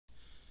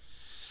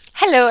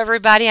Hello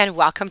everybody and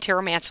welcome to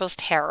Romancefull's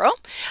Tarot.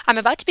 I'm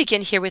about to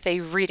begin here with a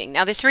reading.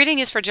 Now this reading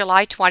is for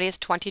July 20th,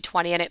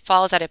 2020 and it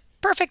falls at a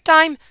perfect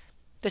time.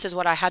 This is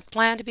what I had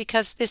planned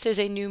because this is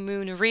a new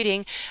moon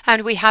reading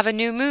and we have a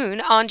new moon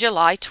on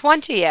July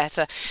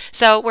 20th.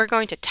 So we're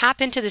going to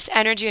tap into this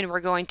energy and we're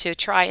going to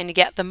try and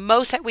get the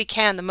most that we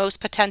can, the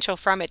most potential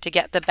from it to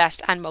get the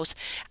best and most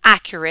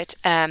accurate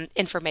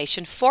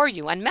information for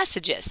you and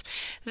messages.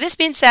 This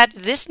being said,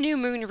 this new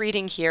moon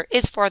reading here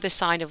is for the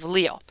sign of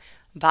Leo.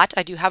 But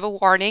I do have a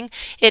warning.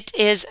 It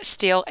is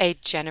still a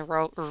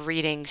general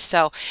reading,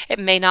 so it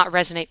may not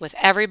resonate with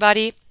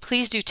everybody.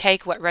 Please do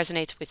take what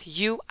resonates with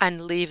you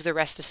and leave the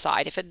rest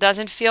aside. If it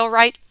doesn't feel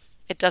right,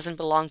 it doesn't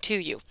belong to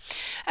you.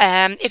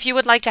 If you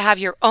would like to have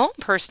your own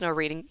personal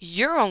reading,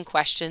 your own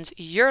questions,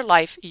 your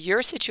life,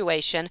 your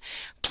situation,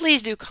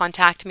 please do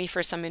contact me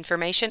for some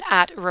information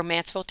at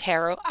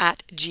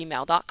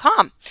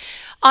romancefulltarot@gmail.com.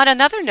 On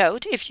another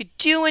note, if you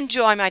do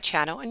enjoy my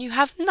channel and you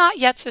have not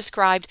yet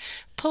subscribed,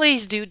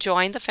 please do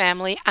join the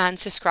family and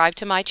subscribe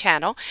to my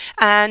channel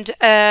and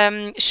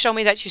show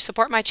me that you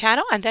support my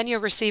channel, and then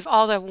you'll receive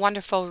all the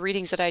wonderful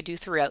readings that I do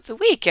throughout the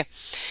week.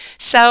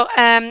 So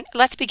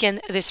let's begin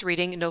this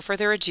reading. No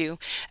further ado.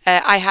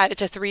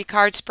 It's a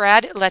 3-card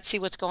spread. Let's see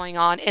what's going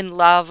on in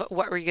love,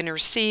 what we're going to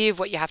receive,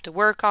 what you have to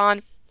work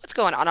on, what's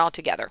going on all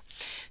together.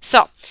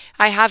 So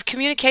I have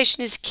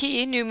communication is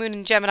key, new moon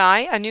in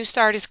Gemini, a new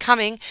start is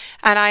coming,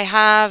 and I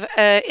have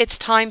it's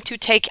time to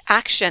take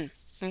action.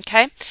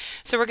 Okay,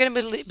 so we're going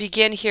to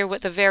begin here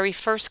with the very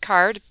first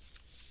card,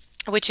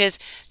 which is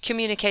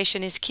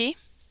communication is key.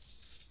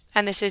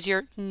 And this is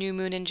your new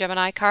moon in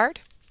Gemini card.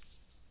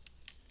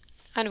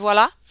 And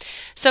voila.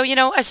 So,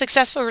 a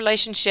successful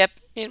relationship,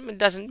 it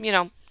doesn't,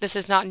 this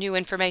is not new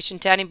information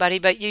to anybody,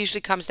 but usually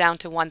comes down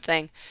to one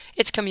thing.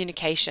 It's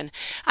communication.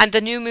 And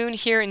the new moon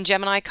here in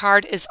Gemini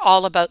card is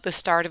all about the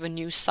start of a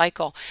new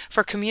cycle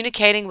for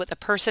communicating with the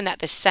person at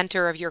the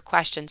center of your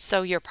question,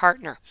 so your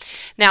partner.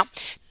 Now,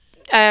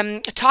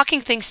 talking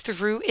things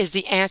through is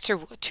the answer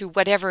to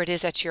whatever it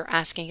is that you're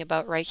asking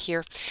about right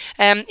here.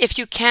 If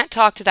you can't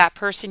talk to that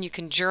person, you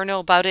can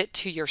journal about it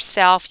to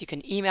yourself. You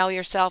can email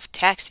yourself,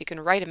 text, you can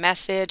write a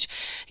message.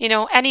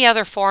 Any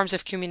other forms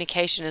of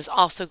communication is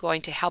also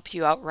going to help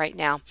you out right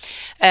now.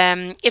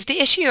 If the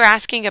issue you're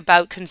asking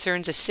about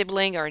concerns a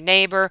sibling or a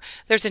neighbor,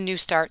 there's a new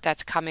start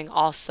that's coming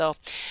also.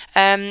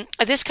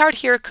 This card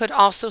here could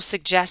also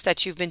suggest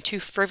that you've been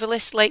too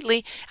frivolous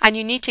lately and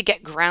you need to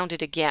get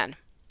grounded again.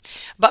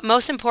 But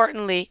most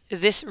importantly,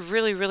 this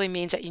really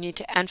means that you need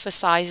to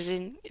emphasize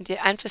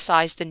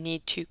the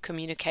need to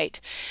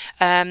communicate.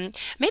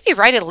 Maybe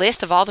write a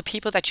list of all the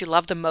people that you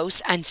love the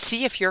most and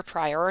see if you're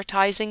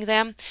prioritizing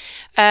them.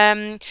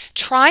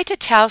 Try to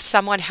tell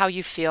someone how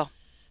you feel.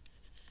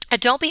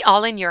 Don't be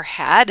all in your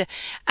head,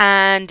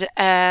 and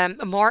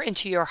more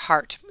into your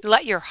heart.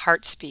 Let your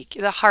heart speak.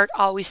 The heart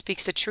always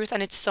speaks the truth,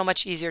 and it's so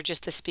much easier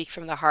just to speak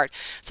from the heart.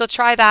 So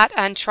try that,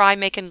 and try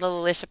making a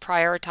little list of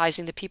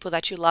prioritizing the people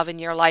that you love in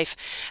your life,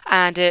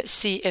 and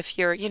see if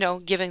you're,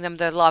 giving them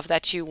the love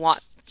that you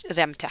want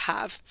them to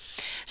have.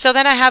 So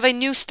then I have a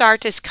new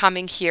start is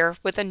coming here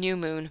with a new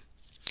moon.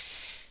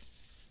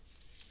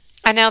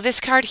 And now this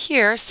card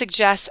here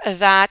suggests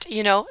that,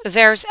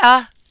 there's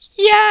a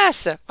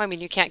yes. I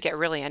mean, you can't get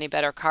really any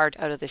better card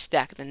out of this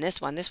deck than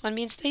this one. This one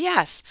means the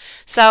yes.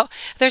 So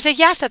there's a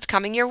yes that's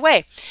coming your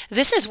way.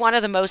 This is one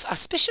of the most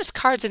auspicious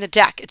cards in the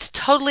deck. It's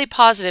totally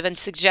positive and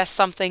suggests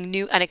something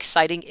new and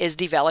exciting is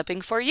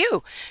developing for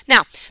you.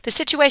 Now, the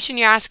situation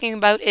you're asking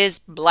about is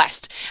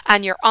blessed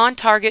and you're on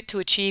target to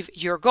achieve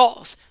your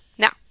goals.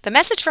 Now, the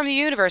message from the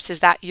universe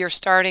is that you're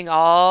starting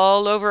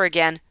all over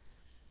again,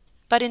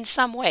 but in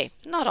some way,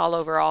 not all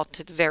over all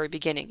to the very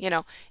beginning,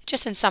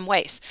 just in some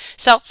ways.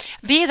 So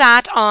be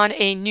that on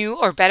a new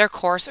or better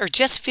course or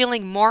just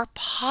feeling more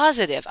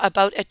positive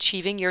about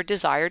achieving your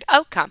desired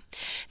outcome.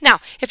 Now,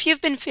 if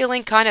you've been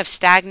feeling kind of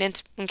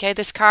stagnant, okay,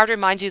 this card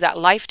reminds you that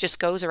life just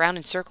goes around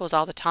in circles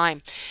all the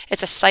time.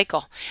 It's a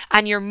cycle,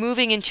 and you're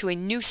moving into a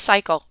new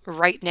cycle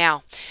right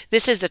now.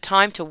 This is the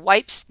time to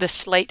wipe the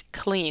slate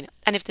clean.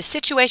 And if the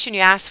situation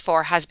you asked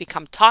for has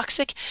become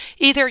toxic,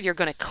 either you're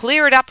going to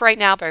clear it up right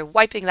now by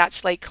wiping that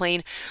slate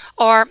clean,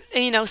 or,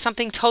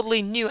 something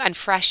totally new and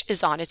fresh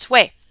is on its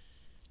way.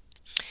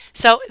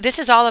 So this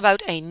is all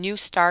about a new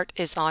start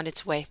is on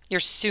its way. You're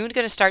soon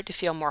going to start to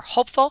feel more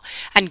hopeful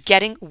and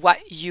getting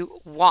what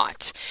you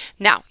want.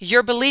 Now,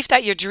 your belief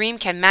that your dream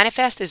can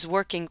manifest is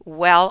working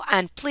well,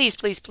 and please,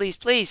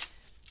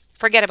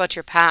 forget about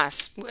your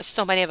past.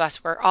 So many of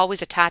us were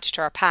always attached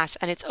to our past,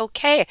 and it's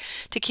okay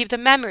to keep the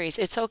memories.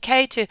 It's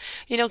okay to,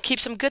 keep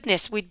some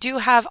goodness. We do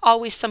have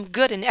always some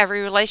good in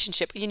every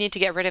relationship. You need to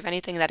get rid of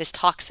anything that is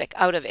toxic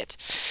out of it.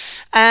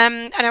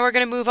 And now we're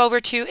going to move over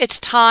to it's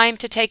time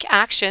to take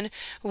action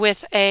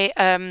with a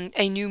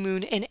new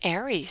moon in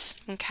Aries.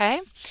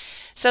 Okay.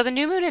 So the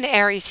new moon in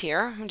Aries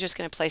here, I'm just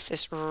going to place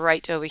this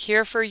right over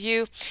here for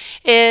you,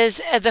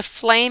 is the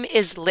flame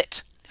is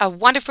lit. a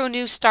wonderful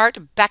new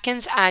start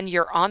beckons and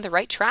you're on the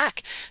right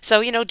track. So,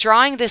 you know,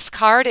 drawing this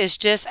card is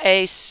just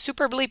a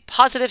superbly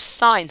positive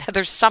sign that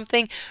there's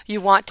something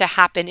you want to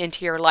happen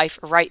into your life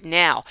right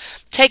now.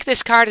 Take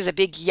this card as a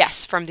big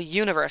yes from the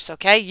universe,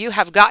 okay? You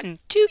have gotten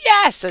 2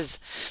 yeses.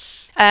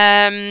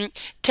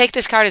 Take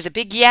this card as a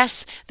big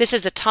yes. This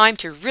is the time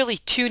to really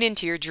tune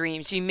into your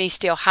dreams. You may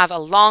still have a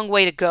long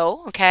way to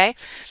go, okay?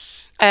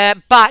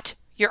 But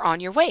you're on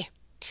your way.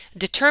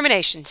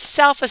 Determination,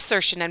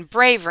 self-assertion, and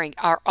bravery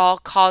are all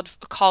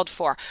called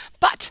for.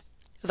 But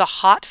the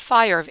hot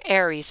fire of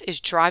Aries is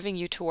driving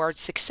you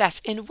towards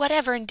success in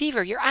whatever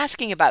endeavor you're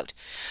asking about.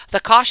 The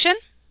caution,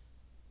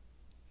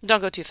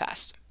 don't go too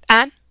fast.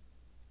 And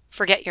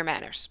forget your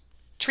manners.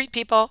 Treat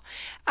people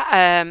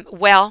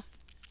well.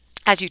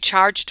 As you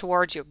charge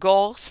towards your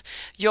goals,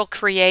 you'll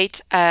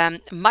create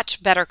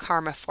much better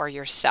karma for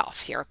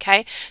yourself here,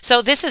 okay?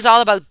 So this is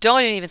all about,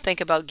 don't even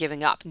think about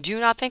giving up. Do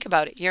not think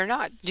about it. You're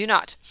not. Do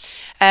not.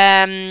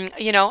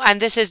 You know, and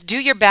this is do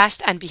your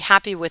best and be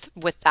happy with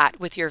that,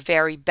 with your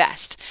very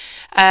best.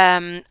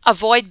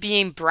 Avoid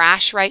being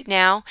brash right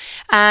now.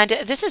 And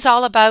this is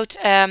all about,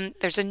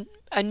 there's a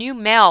new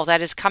male that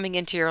is coming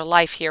into your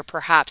life here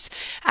perhaps,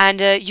 and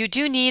you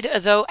do need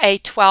though a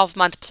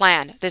 12-month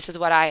plan. This is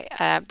what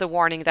the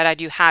warning that I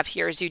do have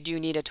here is you do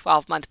need a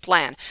 12-month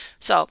plan.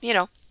 So, you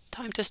know,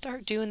 time to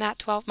start doing that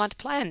 12-month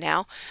plan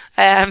now.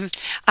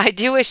 I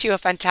do wish you a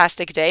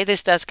fantastic day.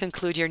 This does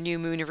conclude your new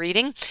moon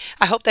reading.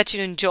 I hope that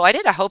you enjoyed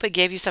it. I hope it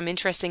gave you some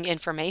interesting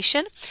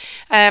information.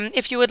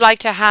 If you would like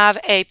to have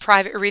a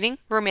private reading,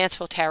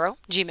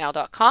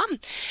 romancefulltarot@gmail.com.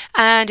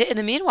 And in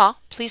the meanwhile,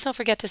 please don't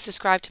forget to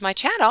subscribe to my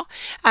channel,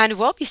 and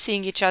we'll be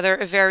seeing each other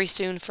very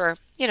soon for,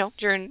 you know,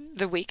 during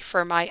the week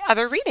for my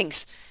other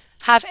readings.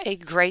 Have a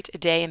great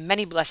day and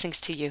many blessings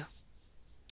to you.